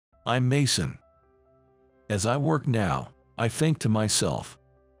I'm Mason. As I work now, I think to myself.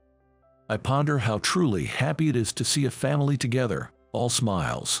 I ponder how truly happy it is to see a family together, all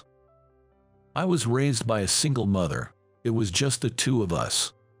smiles. I was raised by a single mother. It was just the two of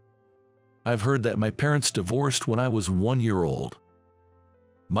us. I've heard that my parents divorced when I was 1 year old.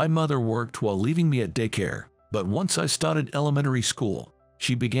 My mother worked while leaving me at daycare, but once I started elementary school,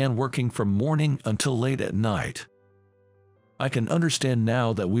 she began working from morning until late at night. I can understand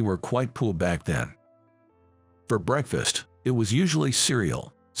now that we were quite poor back then. For breakfast, it was usually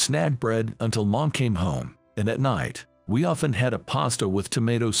cereal, snack bread until mom came home, and at night, we often had a pasta with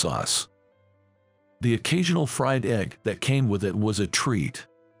tomato sauce. The occasional fried egg that came with it was a treat.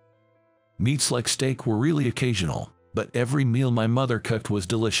 Meats like steak were really occasional, but every meal my mother cooked was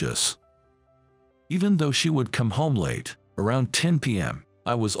delicious. Even though she would come home late, around 10 p.m.,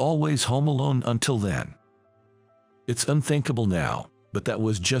 I was always home alone until then. It's unthinkable now, but that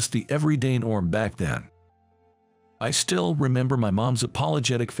was just the everyday norm back then. I still remember my mom's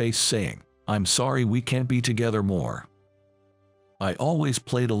apologetic face saying, "I'm sorry we can't be together more." I always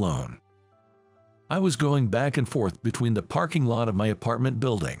played alone. I was going back and forth between the parking lot of my apartment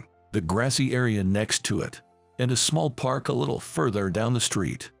building, the grassy area next to it, and a small park a little further down the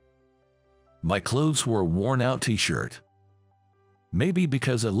street. My clothes were a worn-out t-shirt. Maybe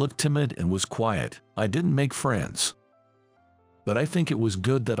because I looked timid and was quiet, I didn't make friends. But I think it was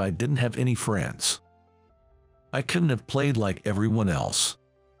good that I didn't have any friends. I couldn't have played like everyone else.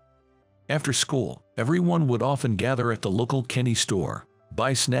 After school, everyone would often gather at the local candy store,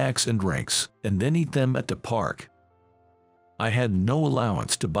 buy snacks and drinks, and then eat them at the park. I had no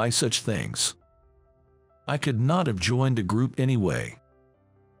allowance to buy such things. I could not have joined a group anyway.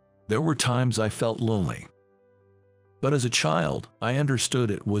 There were times I felt lonely. But as a child, I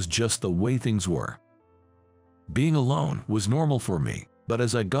understood it was just the way things were. Being alone was normal for me, but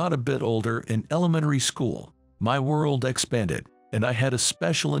as I got a bit older in elementary school, my world expanded, and I had a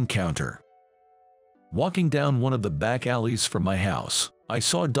special encounter. Walking down one of the back alleys from my house, I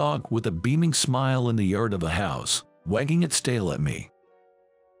saw a dog with a beaming smile in the yard of a house, wagging its tail at me.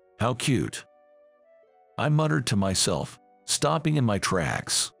 How cute! I muttered to myself, stopping in my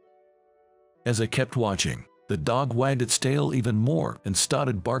tracks. As I kept watching, the dog wagged its tail even more and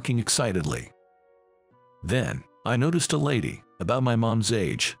started barking excitedly. Then, I noticed a lady, about my mom's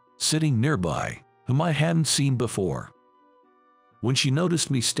age, sitting nearby, whom I hadn't seen before. When she noticed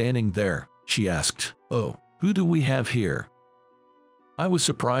me standing there, she asked, "Oh, who do we have here?" I was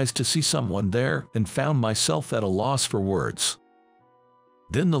surprised to see someone there and found myself at a loss for words.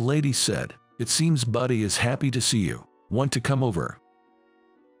 Then the lady said, "It seems Buddy is happy to see you. Want to come over?"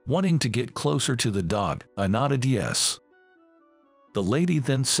 Wanting to get closer to the dog, I nodded yes. The lady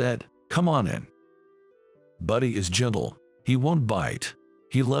then said, "Come on in. Buddy is gentle. He won't bite.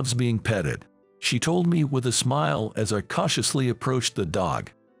 He loves being petted," she told me with a smile as I cautiously approached the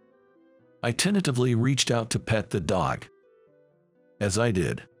dog. I tentatively reached out to pet the dog. As I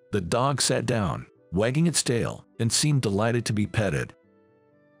did, the dog sat down, wagging its tail, and seemed delighted to be petted.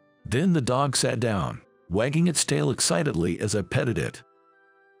 Then the dog sat down, wagging its tail excitedly as I petted it.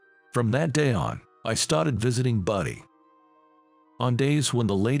 From that day on, I started visiting Buddy. On days when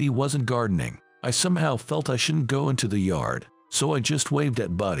the lady wasn't gardening, I somehow felt I shouldn't go into the yard, so I just waved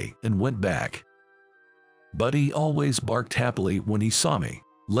at Buddy and went back. Buddy always barked happily when he saw me,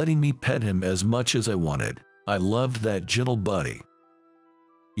 letting me pet him as much as I wanted. I loved that gentle Buddy.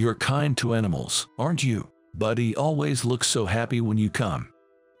 "You're kind to animals, aren't you? Buddy always looks so happy when you come,"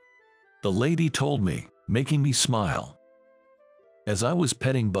 the lady told me, making me smile. As I was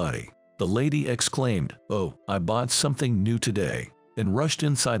petting Buddy, the lady exclaimed, "Oh, I bought something new today," and rushed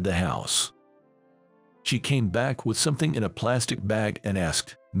inside the house. She came back with something in a plastic bag and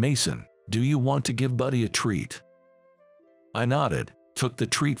asked, "Mason, do you want to give Buddy a treat?" I nodded, took the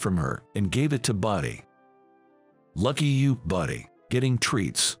treat from her, and gave it to Buddy. "Lucky you, Buddy, getting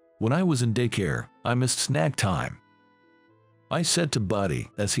treats. When I was in daycare, I missed snack time," I said to Buddy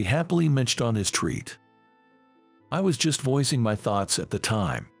as he happily munched on his treat. I was just voicing my thoughts at the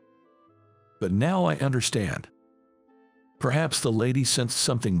time. But now I understand. Perhaps the lady sensed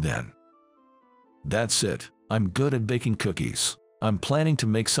something then. That's it. I'm good at baking cookies. I'm planning to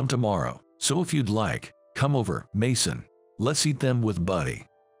make some tomorrow, so if you'd like, come over, Mason. Let's eat them with Buddy,"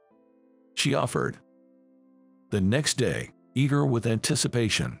 she offered. The next day, eager with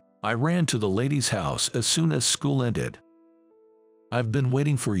anticipation, I ran to the lady's house as soon as school ended. "I've been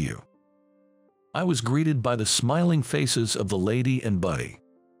waiting for you." I was greeted by the smiling faces of the lady and Buddy.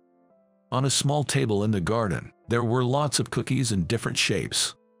 On a small table in the garden, there were lots of cookies in different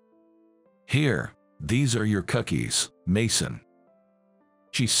shapes. "Here, these are your cookies, Mason."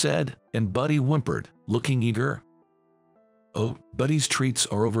 she said, and Buddy whimpered, looking eager. "Oh, Buddy's treats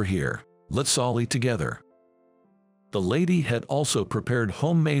are over here. Let's all eat together." The lady had also prepared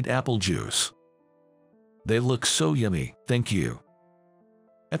homemade apple juice. "They look so yummy, thank you."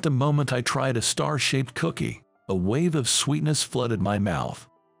 At the moment I tried a star-shaped cookie, a wave of sweetness flooded my mouth.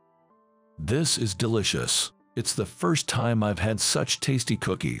 "This is delicious. It's the first time I've had such tasty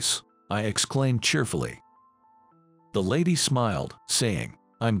cookies," I exclaimed cheerfully. The lady smiled, saying,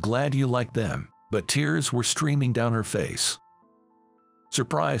 "I'm glad you like them," but tears were streaming down her face.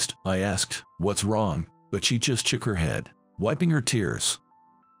 Surprised, I asked, "What's wrong?" but she just shook her head, wiping her tears.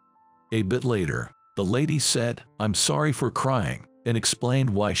 A bit later, the lady said, "I'm sorry for crying," and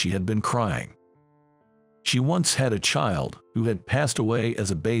explained why she had been crying. She once had a child who had passed away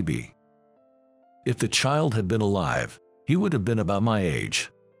as a baby. If the child had been alive, he would have been about my age.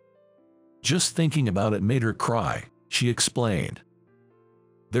 Just thinking about it made her cry, she explained.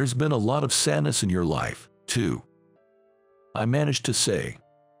 "There's been a lot of sadness in your life, too," I managed to say.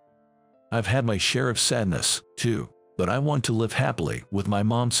 "I've had my share of sadness, too, but I want to live happily with my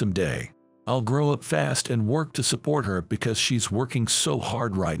mom someday. I'll grow up fast and work to support her because she's working so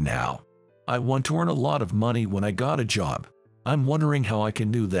hard right now. I want to earn a lot of money when I got a job. I'm wondering how I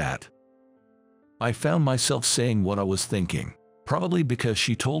can do that." I found myself saying what I was thinking, probably because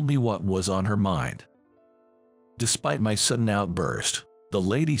she told me what was on her mind. Despite my sudden outburst, the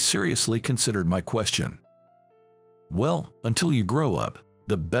lady seriously considered my question. "Well, until you grow up,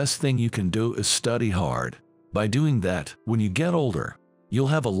 the best thing you can do is study hard. By doing that, when you get older, you'll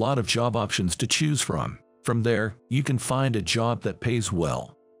have a lot of job options to choose from. From there, you can find a job that pays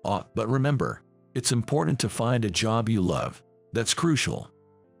well. But remember, it's important to find a job you love. That's crucial,"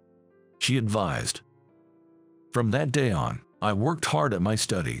 she advised. From that day on, I worked hard at my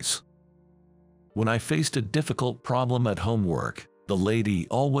studies. When I faced a difficult problem at homework, the lady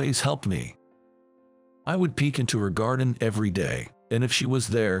always helped me. I would peek into her garden every day, and if she was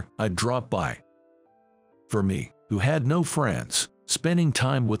there, I'd drop by. For me, who had no friends, spending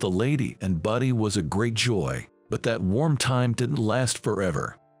time with a lady and Buddy was a great joy, but that warm time didn't last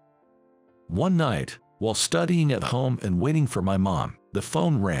forever. One night, while studying at home and waiting for my mom, the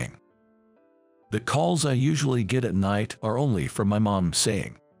phone rang. The calls I usually get at night are only from my mom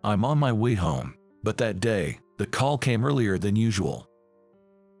saying, "I'm on my way home," but that day, the call came earlier than usual.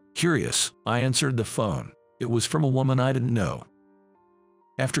 Curious, I answered the phone. It was from a woman I didn't know.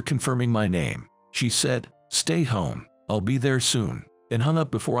 After confirming my name, she said, "Stay home, I'll be there soon," and hung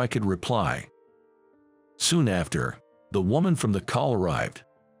up before I could reply. Soon after, the woman from the call arrived.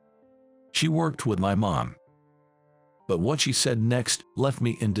 She worked with my mom. But what she said next left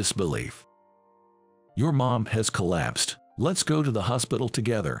me in disbelief. "Your mom has collapsed. Let's go to the hospital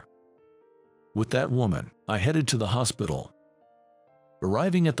together." With that woman, I headed to the hospital.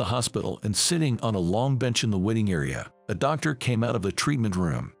 Arriving at the hospital and sitting on a long bench in the waiting area, a doctor came out of the treatment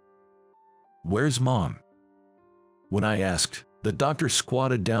room. "Where's Mom?" When I asked, the doctor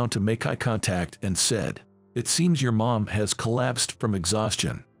squatted down to make eye contact and said, "It seems your mom has collapsed from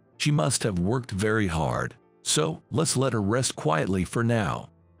exhaustion. She must have worked very hard, so let's let her rest quietly for now."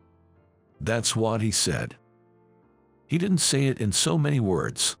 That's what he said. He didn't say it in so many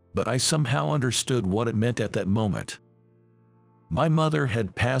words, but I somehow understood what it meant at that moment. My mother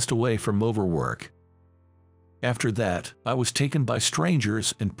had passed away from overwork. After that, I was taken by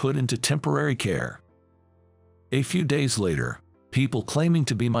strangers and put into temporary care. A few days later, people claiming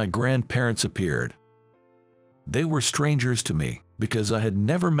to be my grandparents appeared. They were strangers to me because I had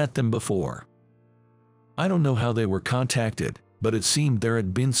never met them before. I don't know how they were contacted, but it seemed there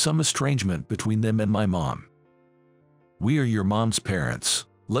had been some estrangement between them and my mom. "We are your mom's parents.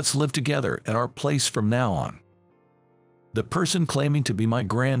 Let's live together at our place from now on." The person claiming to be my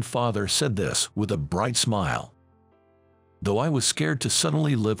grandfather said this with a bright smile. Though I was scared to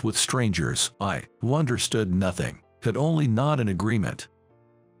suddenly live with strangers, I, who understood nothing, could only nod in agreement.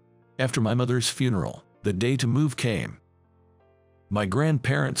 After my mother's funeral, the day to move came. My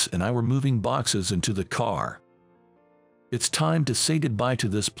grandparents and I were moving boxes into the car. "It's time to say goodbye to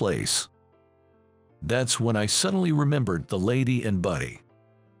this place." That's when I suddenly remembered the lady and Buddy.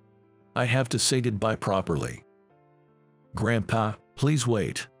 I have to say goodbye properly. "Grandpa, please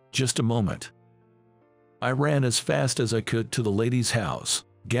wait, just a moment." I ran as fast as I could to the lady's house,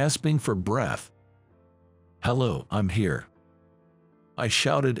 gasping for breath. "Hello, I'm here," I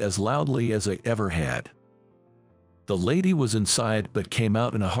shouted as loudly as I ever had. The lady was inside but came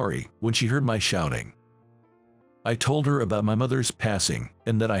out in a hurry when she heard my shouting. I told her about my mother's passing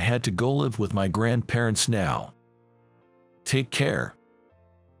and that I had to go live with my grandparents now. "Take care."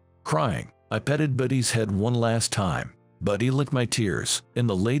 Crying, I petted Buddy's head one last time, Buddy licked my tears, and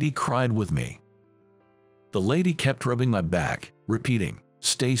the lady cried with me. The lady kept rubbing my back, repeating,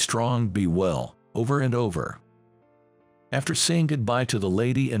 "Stay strong, be well," over and over. After saying goodbye to the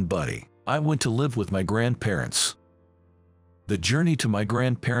lady and Buddy, I went to live with my grandparents. The journey to my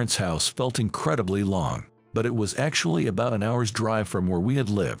grandparents' house felt incredibly long, but it was actually about an hour's drive from where we had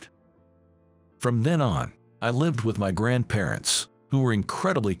lived. From then on, I lived with my grandparents, who were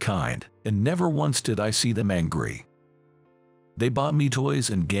incredibly kind, and never once did I see them angry. They bought me toys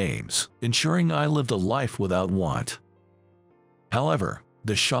and games, ensuring I lived a life without want. However,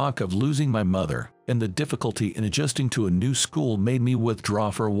 the shock of losing my mother and the difficulty in adjusting to a new school made me withdraw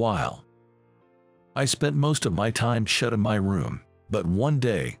for a while. I spent most of my time shut in my room, but one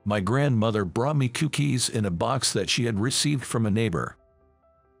day my grandmother brought me cookies in a box that she had received from a neighbor.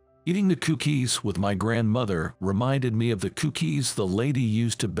 Eating the cookies with my grandmother reminded me of the cookies the lady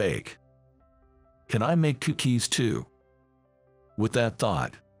used to bake. Can I make cookies too? With that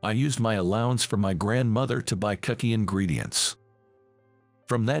thought, I used my allowance from my grandmother to buy cookie ingredients.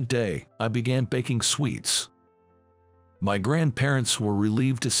 From that day, I began baking sweets. My grandparents were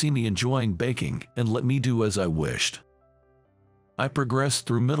relieved to see me enjoying baking and let me do as I wished. I progressed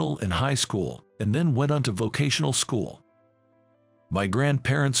through middle and high school and then went on to vocational school. My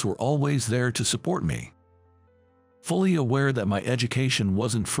grandparents were always there to support me. Fully aware that my education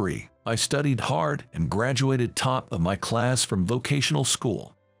wasn't free, I studied hard and graduated top of my class from vocational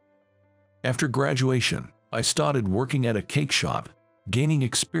school. After graduation, I started working at a cake shop, gaining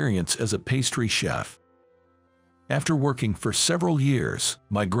experience as a pastry chef. After working for several years,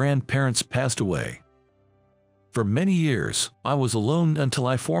 my grandparents passed away. For many years, I was alone until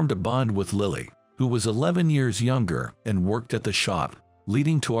I formed a bond with Lily, who was 11 years younger and worked at the shop,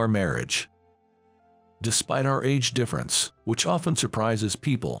 leading to our marriage. Despite our age difference, which often surprises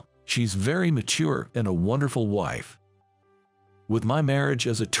people, she's very mature and a wonderful wife. With my marriage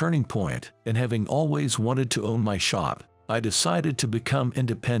as a turning point and having always wanted to own my shop, I decided to become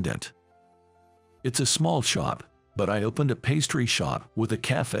independent. It's a small shop, but I opened a pastry shop with a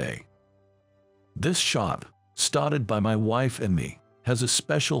cafe. This shop, started by my wife and me, has a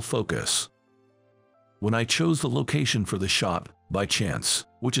special focus. When I chose the location for the shop, by chance,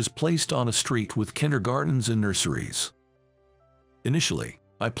 which is placed on a street with kindergartens and nurseries. Initially,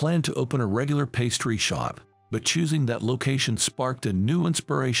 I planned to open a regular pastry shop, but choosing that location sparked a new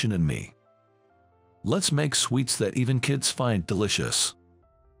inspiration in me. Let's make sweets that even kids find delicious.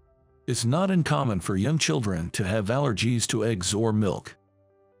 It's not uncommon for young children to have allergies to eggs or milk.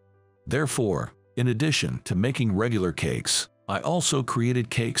 Therefore, in addition to making regular cakes, I also created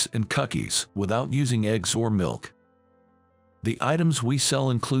cakes and cookies without using eggs or milk. The items we sell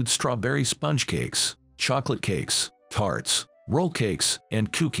include strawberry sponge cakes, chocolate cakes, tarts, roll cakes,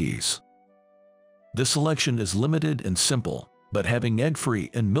 and cookies. The selection is limited and simple, but having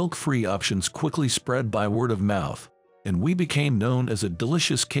egg-free and milk-free options quickly spread by word of mouth, and we became known as a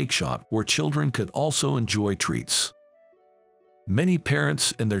delicious cake shop where children could also enjoy treats. Many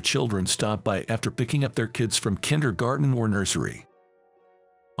parents and their children stop by after picking up their kids from kindergarten or nursery.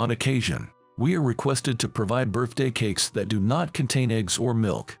 On occasion, we are requested to provide birthday cakes that do not contain eggs or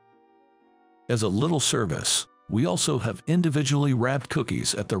milk. As a little service, we also have individually wrapped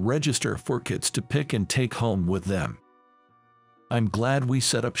cookies at the register for kids to pick and take home with them. I'm glad we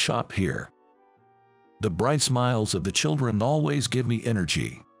set up shop here. The bright smiles of the children always give me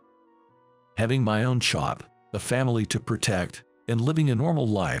energy. Having my own shop, a family to protect, and living a normal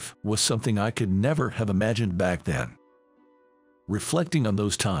life was something I could never have imagined back then. Reflecting on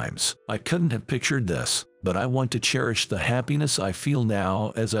those times, I couldn't have pictured this, but I want to cherish the happiness I feel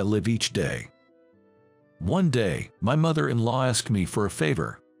now as I live each day. One day, my mother-in-law asked me for a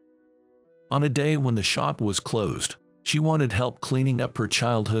favor. On a day when the shop was closed, she wanted help cleaning up her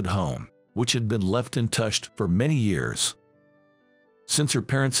childhood home, which had been left untouched for many years. Since her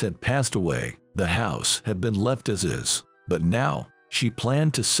parents had passed away, the house had been left as is, but now, she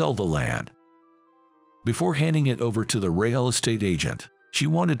planned to sell the land. Before handing it over to the real estate agent, she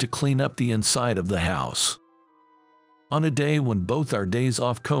wanted to clean up the inside of the house. On a day when both our days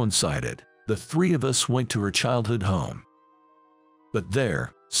off coincided, the three of us went to her childhood home. But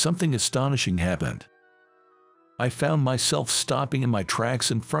there, something astonishing happened. I found myself stopping in my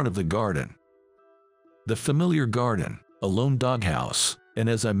tracks in front of the garden. The familiar garden, a lone doghouse, and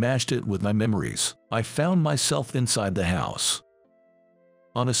as I matched it with my memories, I found myself inside the house.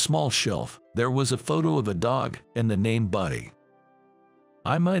 On a small shelf, there was a photo of a dog and the name Buddy.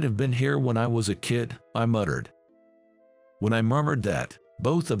 I might have been here when I was a kid, I muttered. When I murmured that,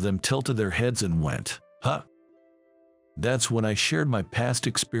 both of them tilted their heads and went, "Huh?" That's when I shared my past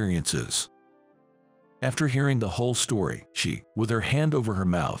experiences. After hearing the whole story, she, with her hand over her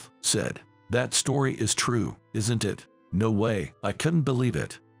mouth, said, "That story is true, isn't it?" "No way, I couldn't believe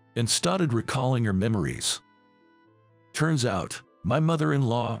it," and started recalling her memories. Turns out, my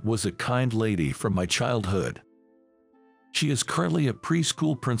mother-in-law was a kind lady from my childhood. She is currently a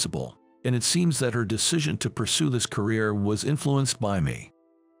preschool principal, and it seems that her decision to pursue this career was influenced by me.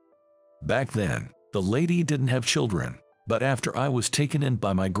 Back then, the lady didn't have children, but after I was taken in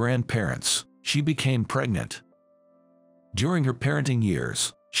by my grandparents, she became pregnant. During her parenting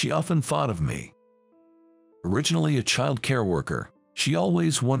years, she often thought of me. Originally a child care worker, she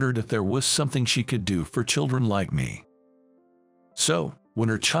always wondered if there was something she could do for children like me. So, when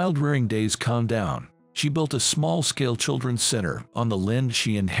her child-rearing days calmed down, she built a small-scale children's center on the land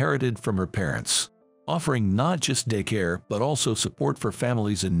she inherited from her parents, offering not just daycare but also support for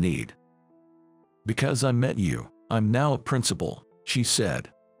families in need. "Because I met you, I'm now a principal," she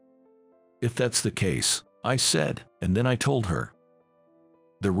said. "If that's the case," I said, and then I told her.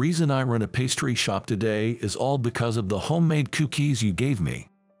 "The reason I run a pastry shop today is all because of the homemade cookies you gave me.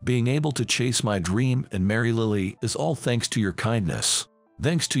 Being able to chase my dream and marry Lily is all thanks to your kindness.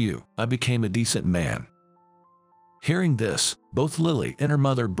 Thanks to you, I became a decent man." Hearing this, both Lily and her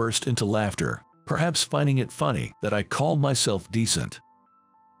mother burst into laughter, perhaps finding it funny that I called myself decent.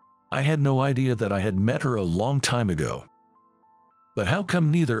 I had no idea that I had met her a long time ago. "But how come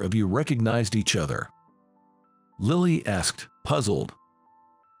neither of you recognized each other?" Lily asked, puzzled.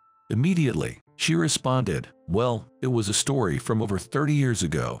 Immediately, she responded, "Well, it was a story from over 30 years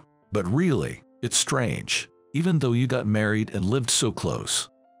ago. But really, it's strange. Even though you got married and lived so close,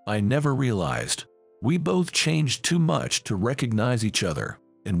 I never realized. We both changed too much to recognize each other,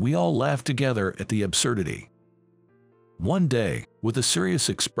 and we all laughed together at the absurdity." One day, with a serious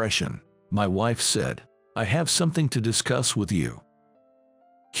expression, my wife said, "I have something to discuss with you."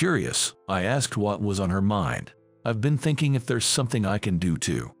 Curious, I asked what was on her mind. "I've been thinking if there's something I can do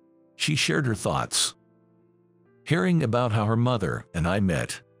too." She shared her thoughts. Hearing about how her mother and I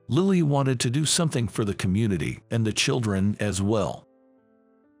met, Lily wanted to do something for the community and the children as well.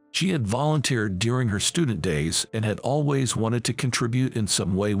 She had volunteered during her student days and had always wanted to contribute in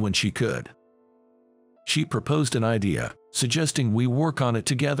some way when she could. She proposed an idea, suggesting we work on it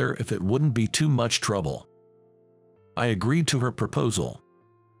together if it wouldn't be too much trouble. I agreed to her proposal.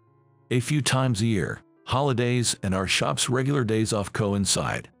 A few times a year, holidays and our shop's regular days off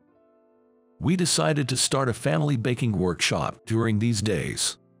coincide. We decided to start a family baking workshop during these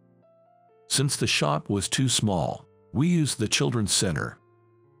days. Since the shop was too small, we used the children's center.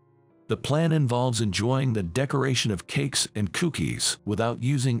 The plan involves enjoying the decoration of cakes and cookies without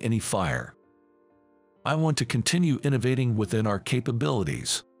using any fire. I want to continue innovating within our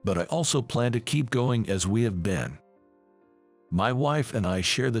capabilities, but I also plan to keep going as we have been. My wife and I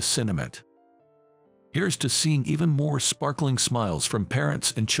share this sentiment. Here's to seeing even more sparkling smiles from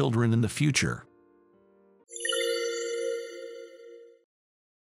parents and children in the future.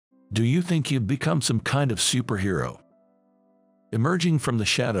 Do you think you've become some kind of superhero? Emerging from the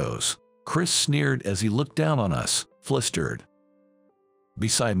shadows, Chris sneered as he looked down on us, flustered.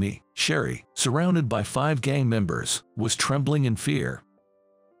 Beside me, Sherry, surrounded by 5 gang members, was trembling in fear.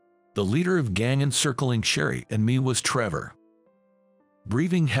 The leader of gang encircling Sherry and me was Trevor.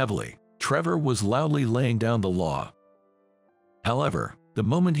 Breathing heavily, Trevor was loudly laying down the law. However, the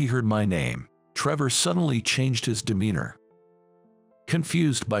moment he heard my name, Trevor suddenly changed his demeanor.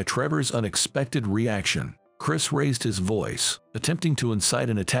 Confused by Trevor's unexpected reaction, Chris raised his voice, attempting to incite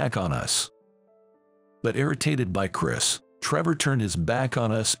an attack on us. But irritated by Chris, Trevor turned his back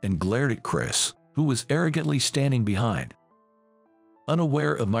on us and glared at Chris, who was arrogantly standing behind.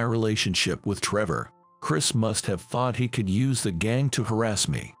 Unaware of my relationship with Trevor, Chris must have thought he could use the gang to harass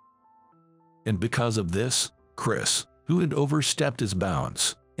me. And because of this, Chris, who had overstepped his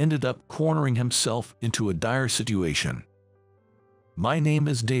bounds, ended up cornering himself into a dire situation. My name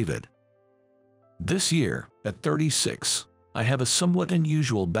is David. This year, at 36, I have a somewhat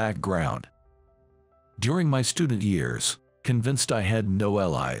unusual background. During my student years, convinced I had no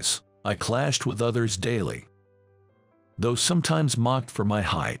allies, I clashed with others daily. Though sometimes mocked for my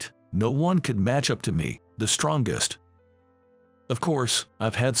height, no one could match up to me, the strongest. Of course,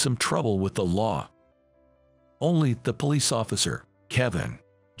 I've had some trouble with the law. Only the police officer, Kevin,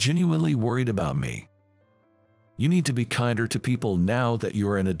 genuinely worried about me. You need to be kinder to people now that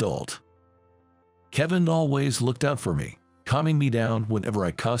you're an adult. Kevin always looked out for me, calming me down whenever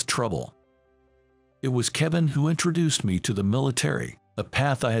I caused trouble. It was Kevin who introduced me to the military, a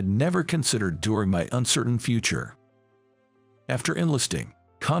path I had never considered during my uncertain future. After enlisting,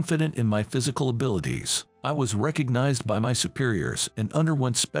 Confident in my physical abilities, I was recognized by my superiors and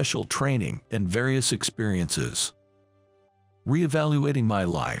underwent special training and various experiences. Reevaluating my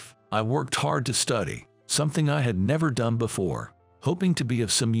life, I worked hard to study, something I had never done before, hoping to be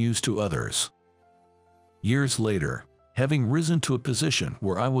of some use to others. Years later, having risen to a position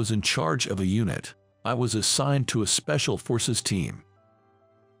where I was in charge of a unit, I was assigned to a Special Forces team.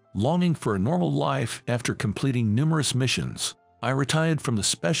 Longing for a normal life after completing numerous missions, I retired from the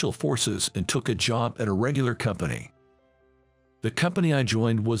Special Forces and took a job at a regular company. The company I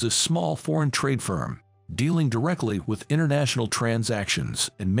joined was a small foreign trade firm, dealing directly with international transactions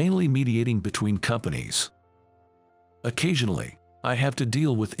and mainly mediating between companies. Occasionally, I have to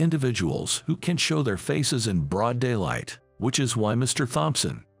deal with individuals who can't show their faces in broad daylight, which is why Mr.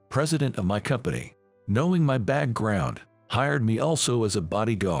 Thompson, president of my company, knowing my background, hired me also as a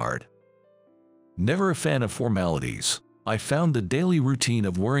bodyguard. Never a fan of formalities, I found the daily routine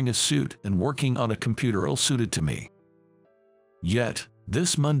of wearing a suit and working on a computer ill-suited to me. Yet,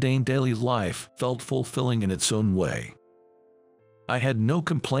 this mundane daily life felt fulfilling in its own way. I had no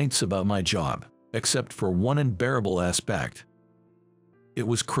complaints about my job, except for one unbearable aspect. It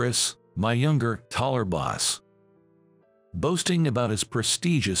was Chris, my younger, taller boss. Boasting about his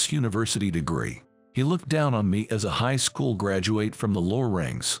prestigious university degree, he looked down on me as a high school graduate from the lower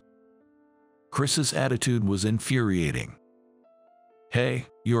ranks. Chris's attitude was infuriating. "Hey,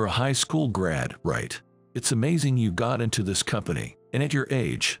 you're a high school grad, right? It's amazing you got into this company, and at your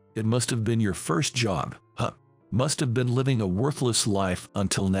age, it must have been your first job, huh? Must have been living a worthless life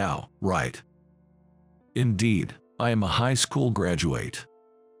until now, right?" Indeed, I am a high school graduate.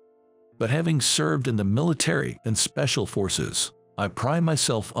 But having served in the military and special forces, I pride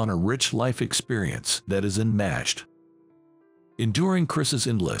myself on a rich life experience that is unmatched. Enduring Chris's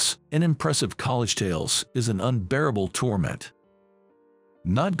endless and impressive college tales is an unbearable torment.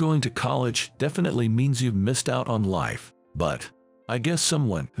 Not going to college definitely means you've missed out on life, but I guess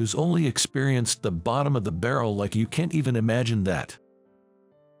someone who's only experienced the bottom of the barrel like you can't even imagine that.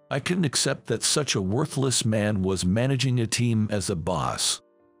 I couldn't accept that such a worthless man was managing a team as a boss.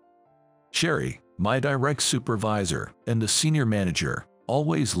 Sherry, my direct supervisor and the senior manager,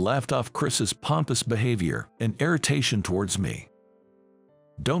 always laughed off Chris's pompous behavior and irritation towards me.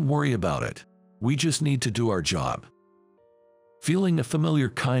 "Don't worry about it. We just need to do our job." Feeling a familiar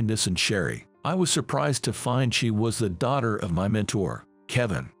kindness in Sherry, I was surprised to find she was the daughter of my mentor,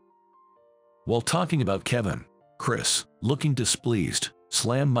 Kevin. While talking about Kevin, Chris, looking displeased,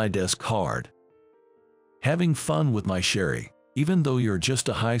 slammed my desk hard. "Having fun with my Sherry, even though you're just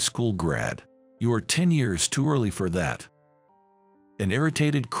a high school grad. You are 10 years too early for that." An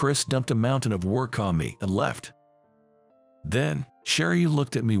irritated Chris dumped a mountain of work on me and left. Then, Sherry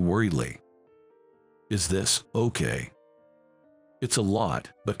looked at me worriedly. "Is this okay?" "It's a lot,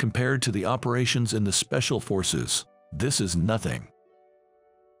 but compared to the operations in the Special Forces, this is nothing.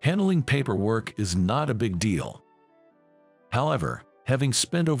 Handling paperwork is not a big deal." However, having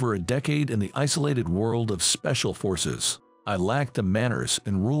spent over a decade in the isolated world of Special Forces, I lacked the manners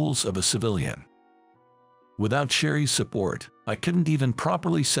and rules of a civilian. Without Sherry's support, I couldn't even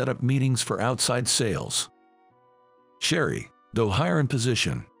properly set up meetings for outside sales. Sherry, though higher in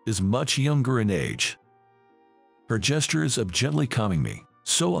position, is much younger in age. Her gestures of gently calming me,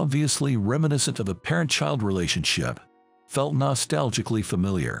 so obviously reminiscent of a parent-child relationship, felt nostalgically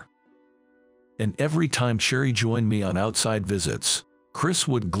familiar. And every time Sherry joined me on outside visits, Chris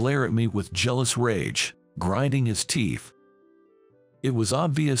would glare at me with jealous rage, grinding his teeth. It was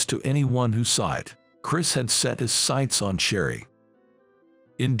obvious to anyone who saw it, Chris had set his sights on Sherry.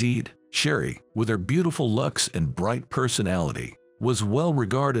 Indeed, Sherry, with her beautiful looks and bright personality, was well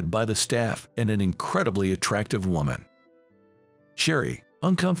regarded by the staff and an incredibly attractive woman. Sherry,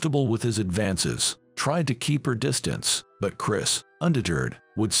 uncomfortable with his advances, tried to keep her distance, but Chris, undeterred,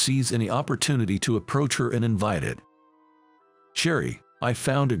 would seize any opportunity to approach her and invite it. "Sherry, I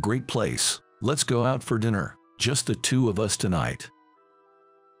found a great place. Let's go out for dinner, just the two of us tonight."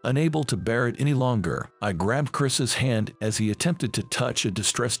 Unable to bear it any longer, I grabbed Chris's hand as he attempted to touch a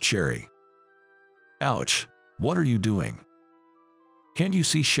distressed Sherry. "Ouch, what are you doing? Can't you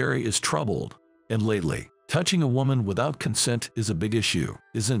see Sherry is troubled? And lately, touching a woman without consent is a big issue,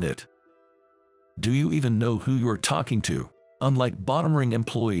 isn't it? Do you even know who you're talking to? Unlike bottom-ring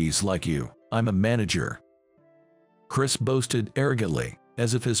employees like you, I'm a manager." Chris boasted arrogantly,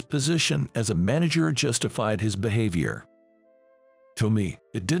 as if his position as a manager justified his behavior. To me,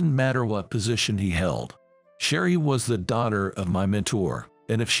 it didn't matter what position he held. Sherry was the daughter of my mentor,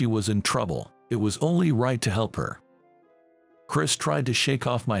 and if she was in trouble, it was only right to help her. Chris tried to shake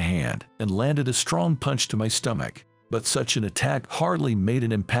off my hand and landed a strong punch to my stomach, but such an attack hardly made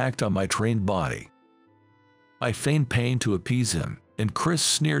an impact on my trained body. I feigned pain to appease him, and Chris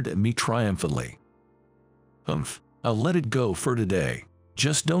sneered at me triumphantly. "Humph, I'll let it go for today.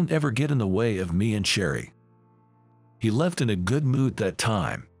 Just don't ever get in the way of me and Sherry." He left in a good mood that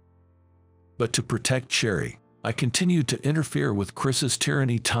time. But to protect Sherry, I continued to interfere with Chris's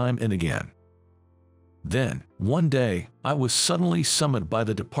tyranny time and again. Then, one day, I was suddenly summoned by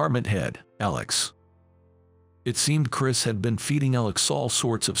the department head, Alex. It seemed Chris had been feeding Alex all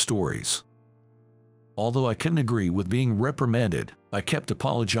sorts of stories. Although I couldn't agree with being reprimanded, I kept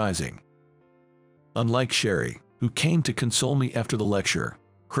apologizing. Unlike Sherry, who came to console me after the lecture,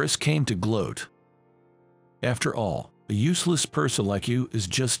 Chris came to gloat. "After all, a useless person like you is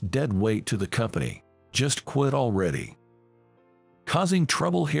just dead weight to the company. Just quit already." Causing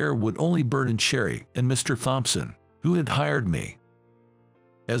trouble here would only burden Sherry and Mr. Thompson, who had hired me.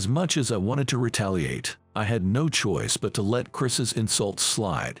 As much as I wanted to retaliate, I had no choice but to let Chris's insults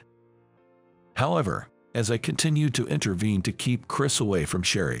slide. However, as I continued to intervene to keep Chris away from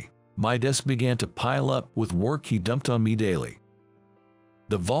Sherry, my desk began to pile up with work he dumped on me daily.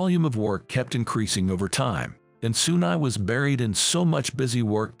 The volume of work kept increasing over time, and soon I was buried in so much busy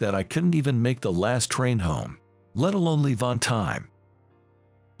work that I couldn't even make the last train home, let alone leave on time.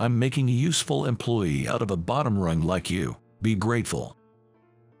 "I'm making a useful employee out of a bottom rung like you. Be grateful."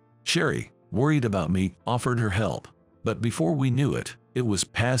 Sherry, worried about me, offered her help, but before we knew it, it was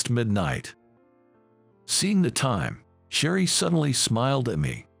past midnight. Seeing the time, Sherry suddenly smiled at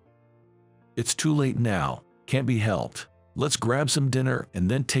me. "It's too late now, can't be helped. Let's grab some dinner and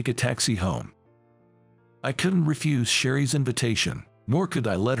then take a taxi home." I couldn't refuse Sherry's invitation, nor could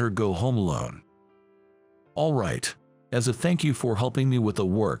I let her go home alone. "All right, as a thank you for helping me with the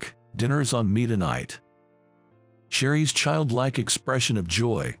work, dinner's on me tonight." Sherry's childlike expression of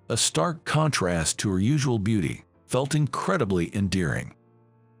joy, a stark contrast to her usual beauty, felt incredibly endearing.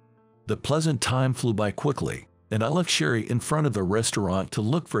 The pleasant time flew by quickly, and I left Sherry in front of the restaurant to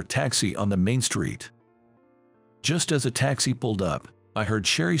look for a taxi on the main street. Just as a taxi pulled up, I heard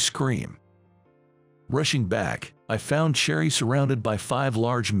Sherry scream. Rushing back, I found Sherry surrounded by 5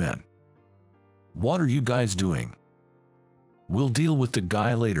 large men. "What are you guys doing?" "We'll deal with the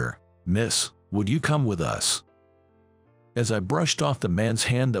guy later. Miss, would you come with us?" As I brushed off the man's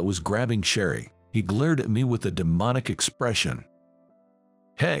hand that was grabbing Sherry, he glared at me with a demonic expression.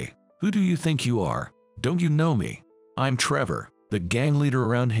 "Hey, who do you think you are? Don't you know me? I'm Trevor, the gang leader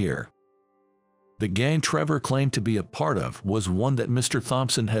around here." The gang Trevor claimed to be a part of was one that Mr.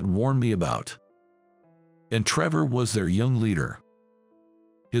 Thompson had warned me about. And Trevor was their young leader.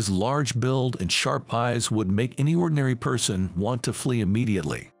 His large build and sharp eyes would make any ordinary person want to flee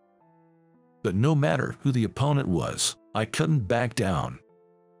immediately. But no matter who the opponent was, I couldn't back down.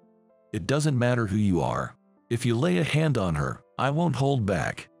 "It doesn't matter who you are. If you lay a hand on her, I won't hold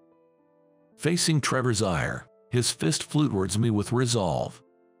back." Facing Trevor's ire, his fist flew towards me with resolve.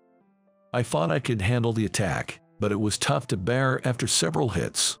 I thought I could handle the attack, but it was tough to bear after several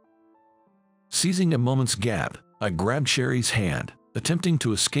hits. Seizing a moment's gap, I grabbed Sherry's hand, attempting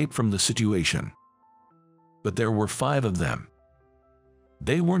to escape from the situation. But there were 5 of them.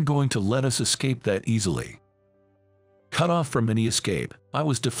 They weren't going to let us escape that easily. Cut off from any escape, I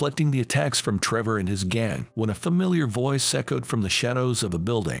was deflecting the attacks from Trevor and his gang when a familiar voice echoed from the shadows of a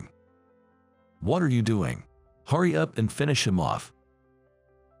building. "What are you doing? Hurry up and finish him off."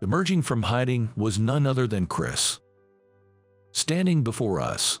 Emerging from hiding was none other than Chris. Standing before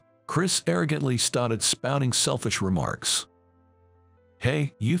us, Chris arrogantly started spouting selfish remarks.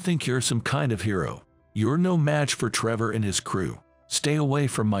 "Hey, you think you're some kind of hero? You're no match for Trevor and his crew. Stay away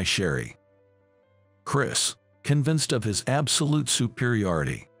from my Sherry." Chris, convinced of his absolute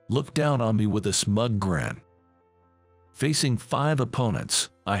superiority, looked down on me with a smug grin. Facing 5 opponents,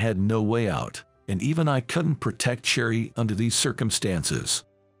 I had no way out, and even I couldn't protect Sherry under these circumstances.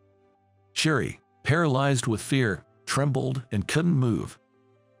 Sherry, paralyzed with fear, trembled and couldn't move.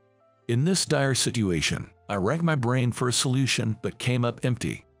 In this dire situation, I racked my brain for a solution but came up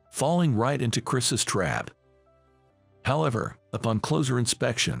empty, falling right into Chris's trap. However, upon closer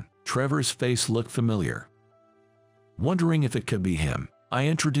inspection, Trevor's face looked familiar. Wondering if it could be him, I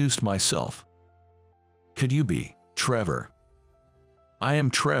introduced myself. "Could you be Trevor?" "I am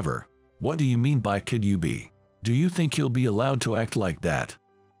Trevor. What do you mean by could you be? Do you think you'll be allowed to act like that?"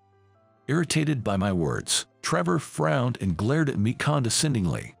 Irritated by my words, Trevor frowned and glared at me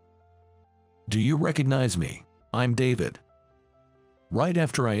condescendingly. "Do you recognize me? I'm David." Right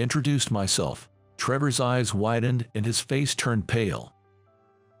after I introduced myself, Trevor's eyes widened and his face turned pale.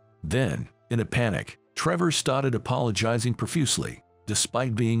 Then, in a panic, Trevor started apologizing profusely,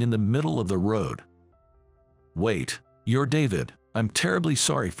 despite being in the middle of the road. Wait, you're David. I'm terribly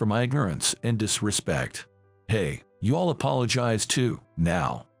sorry for my ignorance and disrespect. Hey, you all apologize too,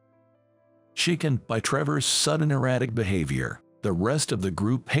 now. Shaken by Trevor's sudden erratic behavior, the rest of the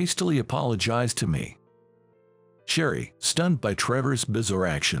group hastily apologized to me. Sherry, stunned by Trevor's bizarre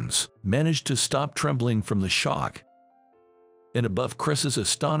actions, managed to stop trembling from the shock. And above Chris's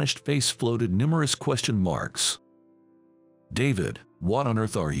astonished face floated numerous question marks. David, what on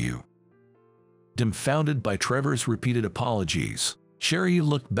earth are you? Dumbfounded by Trevor's repeated apologies, Sherry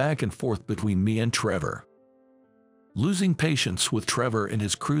looked back and forth between me and Trevor. Losing patience with Trevor and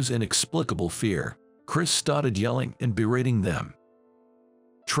his crew's inexplicable fear, Chris started yelling and berating them.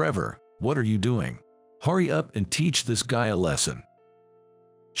 Trevor, what are you doing? Hurry up and teach this guy a lesson.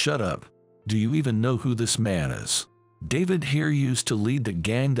 Shut up. Do you even know who this man is? David here used to lead the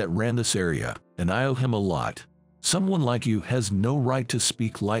gang that ran this area, and I owe him a lot. Someone like you has no right to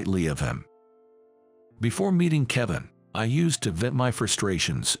speak lightly of him. Before meeting Kevin, I used to vent my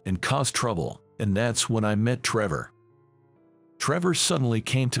frustrations and cause trouble, and that's when I met Trevor. Trevor suddenly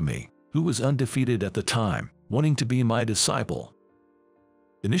came to me, who was undefeated at the time, wanting to be my disciple.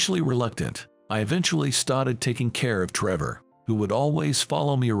 Initially reluctant, I eventually started taking care of Trevor, who would always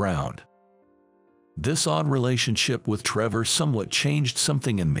follow me around. This odd relationship with Trevor somewhat changed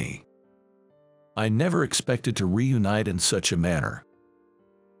something in me. I never expected to reunite in such a manner.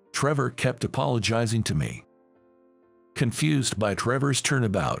 Trevor kept apologizing to me. Confused by Trevor's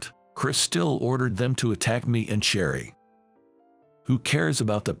turnabout, Chris still ordered them to attack me and Sherry. Who cares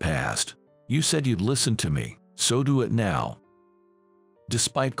about the past? You said you'd listen to me, so do it now.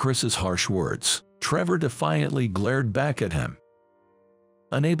 Despite Chris's harsh words, Trevor defiantly glared back at him.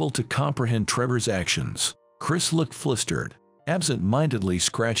 Unable to comprehend Trevor's actions, Chris looked flustered, absent-mindedly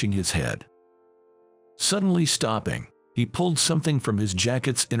scratching his head. Suddenly stopping, he pulled something from his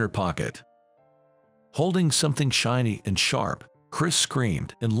jacket's inner pocket. Holding something shiny and sharp, Chris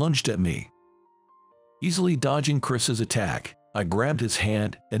screamed and lunged at me. Easily dodging Chris's attack, I grabbed his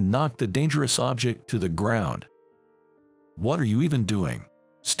hand and knocked the dangerous object to the ground. What are you even doing?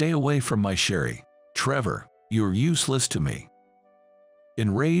 Stay away from my Sherry. Trevor, you're useless to me.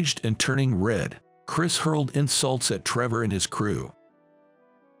 Enraged and turning red, Chris hurled insults at Trevor and his crew.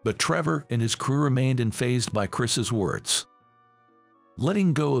 But Trevor and his crew remained unfazed by Chris's words.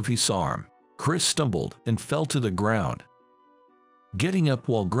 Letting go of his arm, Chris stumbled and fell to the ground. Getting up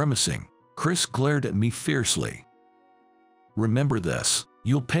while grimacing, Chris glared at me fiercely. Remember this,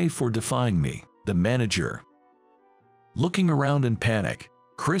 you'll pay for defying me, the manager. Looking around in panic,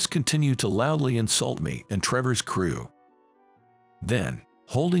 Chris continued to loudly insult me and Trevor's crew. Then,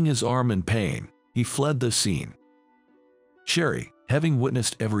 holding his arm in pain, he fled the scene. Sherry, having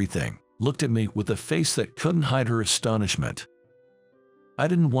witnessed everything, looked at me with a face that couldn't hide her astonishment. I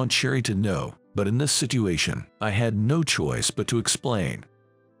didn't want Sherry to know, but in this situation, I had no choice but to explain.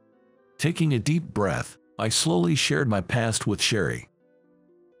 Taking a deep breath, I slowly shared my past with Sherry.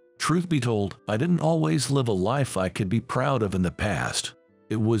 Truth be told, I didn't always live a life I could be proud of in the past.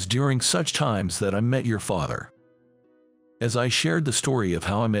 It was during such times that I met your father. As I shared the story of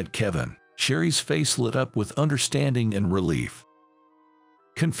how I met Kevin, Sherry's face lit up with understanding and relief.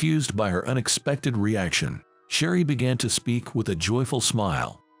 Confused by her unexpected reaction, Sherry began to speak with a joyful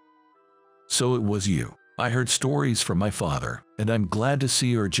smile. So it was you. I heard stories from my father, and I'm glad to see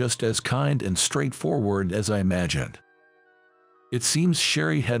you're just as kind and straightforward as I imagined. It seems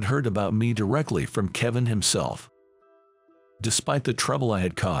Sherry had heard about me directly from Kevin himself. Despite the trouble I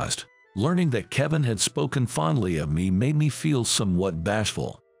had caused, learning that Kevin had spoken fondly of me made me feel somewhat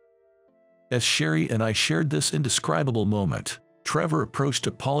bashful. As Sherry and I shared this indescribable moment, Trevor approached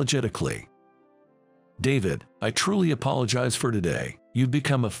apologetically. David, I truly apologize for today. You've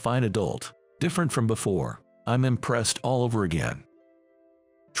become a fine adult, different from before. I'm impressed all over again.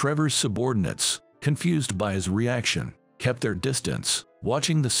 Trevor's subordinates, confused by his reaction, kept their distance,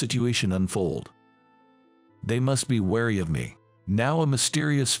 watching the situation unfold. They must be wary of me, now a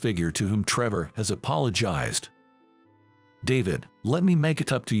mysterious figure to whom Trevor has apologized. David, let me make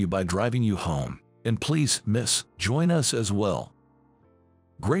it up to you by driving you home, and please, miss, join us as well.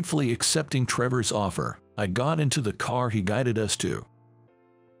 Gratefully accepting Trevor's offer, I got into the car he guided us to.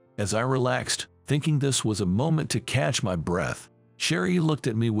 As I relaxed, thinking this was a moment to catch my breath, Sherry looked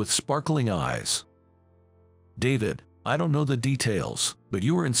at me with sparkling eyes. David, I don't know the details, but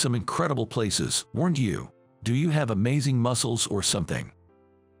you were in some incredible places, weren't you? Do you have amazing muscles or something?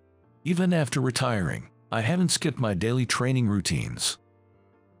 Even after retiring, I haven't skipped my daily training routines.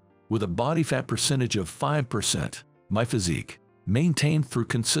 With a body fat percentage of 5%, my physique, maintained through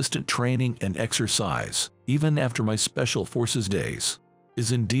consistent training and exercise, even after my special forces days,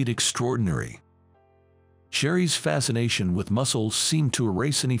 is indeed extraordinary. Sherry's fascination with muscles seemed to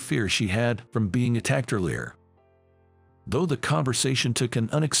erase any fear she had from being attacked earlier. Though the conversation took an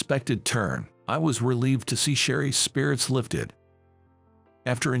unexpected turn, I was relieved to see Sherry's spirits lifted.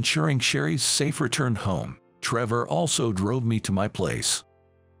 After ensuring Sherry's safe return home, Trevor also drove me to my place.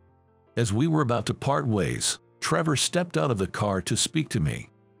 As we were about to part ways, Trevor stepped out of the car to speak to me.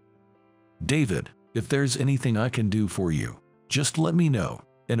 "David, if there's anything I can do for you, just let me know.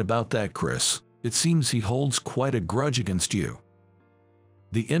 And about that Chris, it seems he holds quite a grudge against you."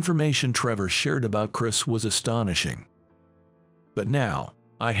 The information Trevor shared about Chris was astonishing. But now,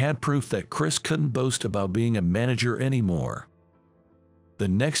 I had proof that Chris couldn't boast about being a manager anymore. The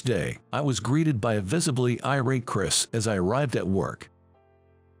next day, I was greeted by a visibly irate Chris as I arrived at work.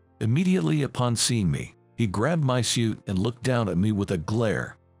 Immediately upon seeing me, he grabbed my suit and looked down at me with a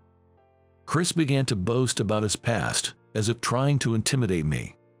glare. Chris began to boast about his past, as if trying to intimidate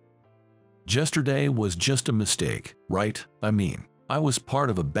me. "Yesterday was just a mistake, right? I mean, I was part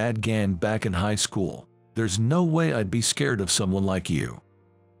of a bad gang back in high school. There's no way I'd be scared of someone like you."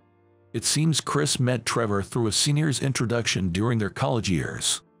 It seems Chris met Trevor through a senior's introduction during their college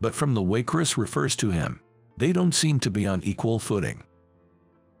years, but from the way Chris refers to him, they don't seem to be on equal footing.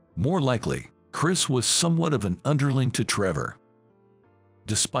 More likely, Chris was somewhat of an underling to Trevor.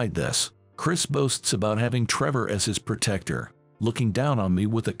 Despite this, Chris boasts about having Trevor as his protector, looking down on me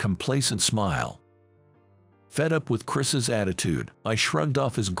with a complacent smile. Fed up with Chris's attitude, I shrugged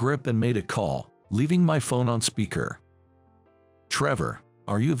off his grip and made a call, leaving my phone on speaker. "Trevor,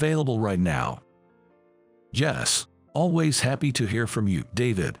 are you available right now?" "Yes, always happy to hear from you,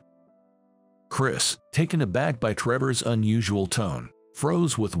 David." Chris, taken aback by Trevor's unusual tone,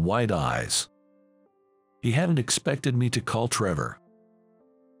 froze with wide eyes. He hadn't expected me to call Trevor.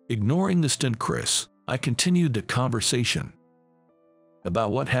 Ignoring the distant Chris, I continued the conversation.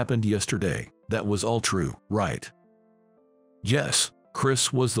 "About what happened yesterday, that was all true, right?" "Yes,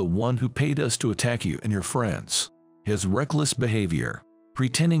 Chris was the one who paid us to attack you and your friends. His reckless behavior,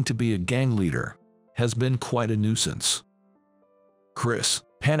 pretending to be a gang leader, has been quite a nuisance." Chris,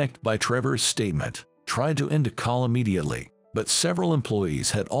 panicked by Trevor's statement, tried to end the call immediately, but several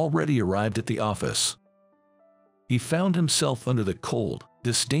employees had already arrived at the office. He found himself under the cold,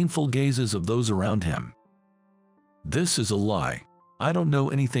 disdainful gazes of those around him. "This is a lie. I don't know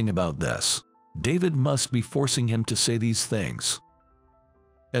anything about this. David must be forcing him to say these things."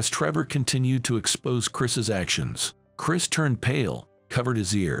 As Trevor continued to expose Chris's actions, Chris turned pale, covered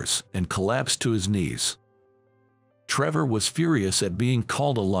his ears, and collapsed to his knees. Trevor was furious at being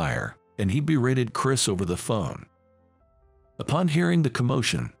called a liar, and he berated Chris over the phone. Upon hearing the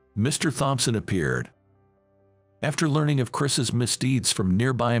commotion, Mr. Thompson appeared. After learning of Chris's misdeeds from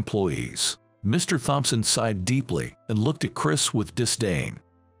nearby employees, Mr. Thompson sighed deeply and looked at Chris with disdain.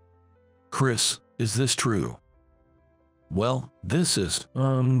 "Chris, is this true?" "Well, this is,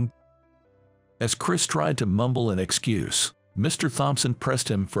 As Chris tried to mumble an excuse, Mr. Thompson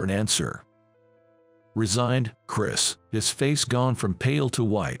pressed him for an answer. Resigned, Chris, his face gone from pale to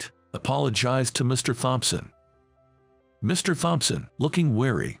white, apologized to Mr. Thompson. Mr. Thompson, looking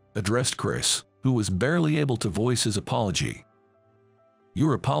weary, addressed Chris, who was barely able to voice his apology.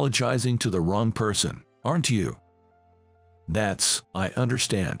 "You're apologizing to the wrong person, aren't you?" I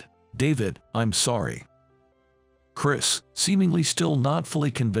understand. David, I'm sorry." Chris, seemingly still not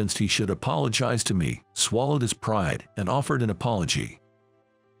fully convinced he should apologize to me, swallowed his pride and offered an apology.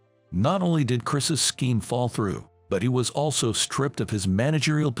 Not only did Chris's scheme fall through, but he was also stripped of his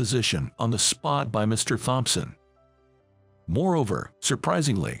managerial position on the spot by Mr. Thompson. Moreover,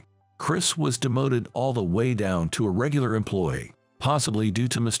 surprisingly, Chris was demoted all the way down to a regular employee, possibly due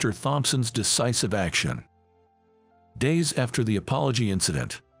to Mr. Thompson's decisive action. Days after the apology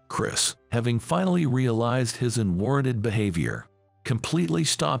incident, Chris, having finally realized his unwarranted behavior, completely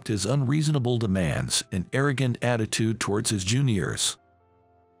stopped his unreasonable demands and arrogant attitude towards his juniors.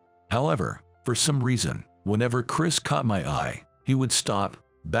 However, for some reason, whenever Chris caught my eye, he would stop,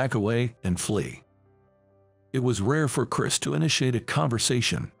 back away, and flee. It was rare for Chris to initiate a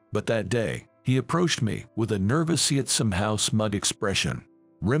conversation, but that day, he approached me with a nervous yet somehow smug expression,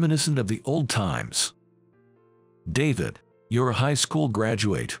 reminiscent of the old times. "David, you're a high school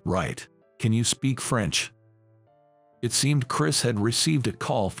graduate, right? Can you speak French?" It seemed Chris had received a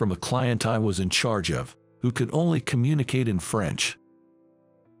call from a client I was in charge of, who could only communicate in French.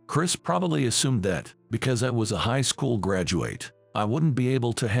 Chris probably assumed that, because I was a high school graduate, I wouldn't be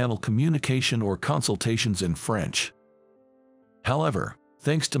able to handle communication or consultations in French. However,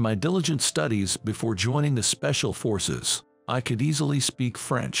 thanks to my diligent studies before joining the Special Forces, I could easily speak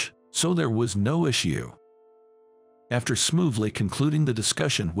French, so there was no issue. After smoothly concluding the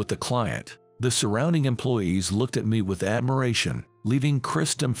discussion with the client, The surrounding employees looked at me with admiration, leaving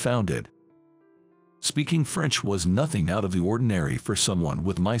Chris dumbfounded. Speaking French was nothing out of the ordinary for someone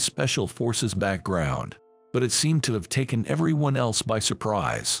with my special forces background, but it seemed to have taken everyone else by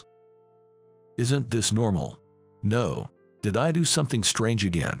surprise. Isn't this normal? No. Did I do something strange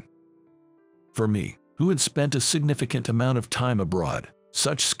again? For me, who had spent a significant amount of time abroad,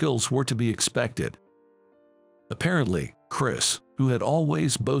 such skills were to be expected. Apparently, Chris, who had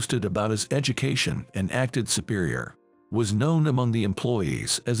always boasted about his education and acted superior, was known among the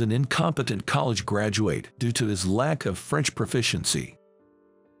employees as an incompetent college graduate due to his lack of French proficiency.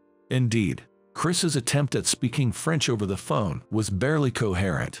 Indeed, Chris's attempt at speaking French over the phone was barely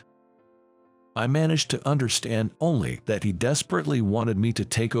coherent. I managed to understand only that he desperately wanted me to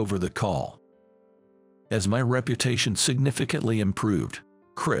take over the call. As my reputation significantly improved,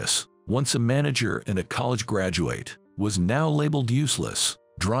 Chris, once a manager and a college graduate, was now labeled useless,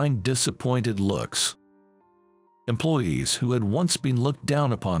 drawing disappointed looks. Employees who had once been looked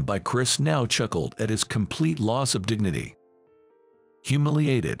down upon by Chris now chuckled at his complete loss of dignity.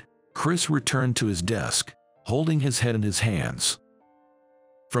 Humiliated, Chris returned to his desk, holding his head in his hands.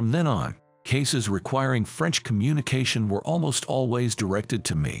 From then on, cases requiring French communication were almost always directed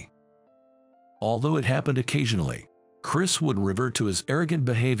to me. Although it happened occasionally, Chris would revert to his arrogant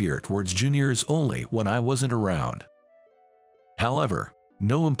behavior towards juniors only when I wasn't around. However,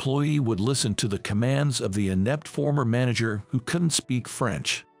 no employee would listen to the commands of the inept former manager who couldn't speak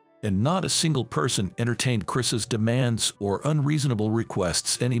French, and not a single person entertained Chris's demands or unreasonable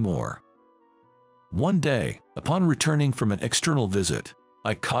requests anymore. One day, upon returning from an external visit,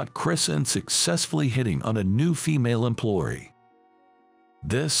 I caught Chris unsuccessfully hitting on a new female employee.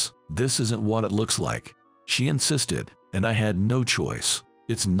 This isn't what it looks like," she insisted, and I had no choice.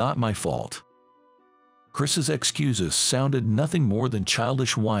 "It's not my fault." Chris's excuses sounded nothing more than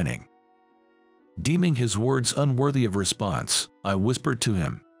childish whining. Deeming his words unworthy of response, I whispered to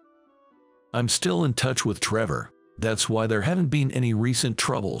him, "I'm still in touch with Trevor. That's why there haven't been any recent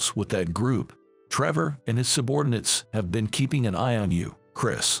troubles with that group. Trevor and his subordinates have been keeping an eye on you,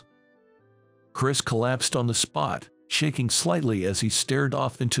 Chris." Chris collapsed on the spot, shaking slightly as he stared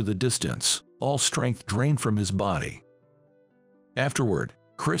off into the distance, all strength drained from his body. Afterward,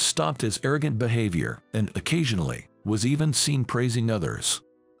 Chris stopped his arrogant behavior and occasionally was even seen praising others.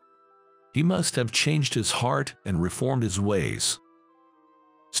 He must have changed his heart and reformed his ways.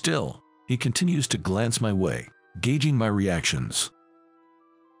 Still, he continues to glance my way, gauging my reactions.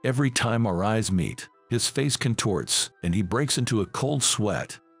 Every time our eyes meet, his face contorts and he breaks into a cold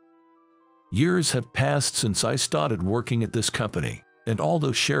sweat. Years have passed since I started working at this company, and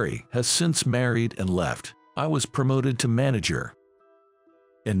although Sherry has since married and left, I was promoted to manager.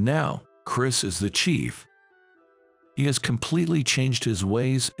 And now, Chris is the chief. He has completely changed his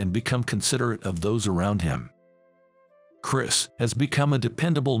ways and become considerate of those around him. Chris has become a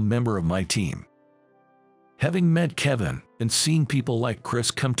dependable member of my team. Having met Kevin and seen people like Chris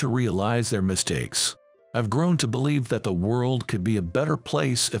come to realize their mistakes, I've grown to believe that the world could be a better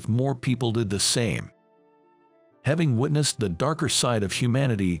place if more people did the same. Having witnessed the darker side of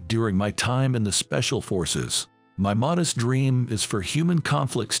humanity during my time in the Special Forces, my modest dream is for human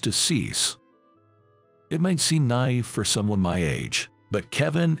conflicts to cease. It might seem naive for someone my age, but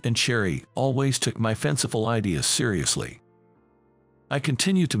Kevin and Sherry always took my fanciful ideas seriously. I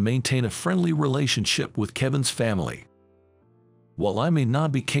continue to maintain a friendly relationship with Kevin's family. While I may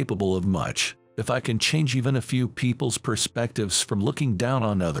not be capable of much, if I can change even a few people's perspectives from looking down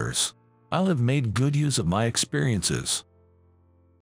on others, I'll have made good use of my experiences.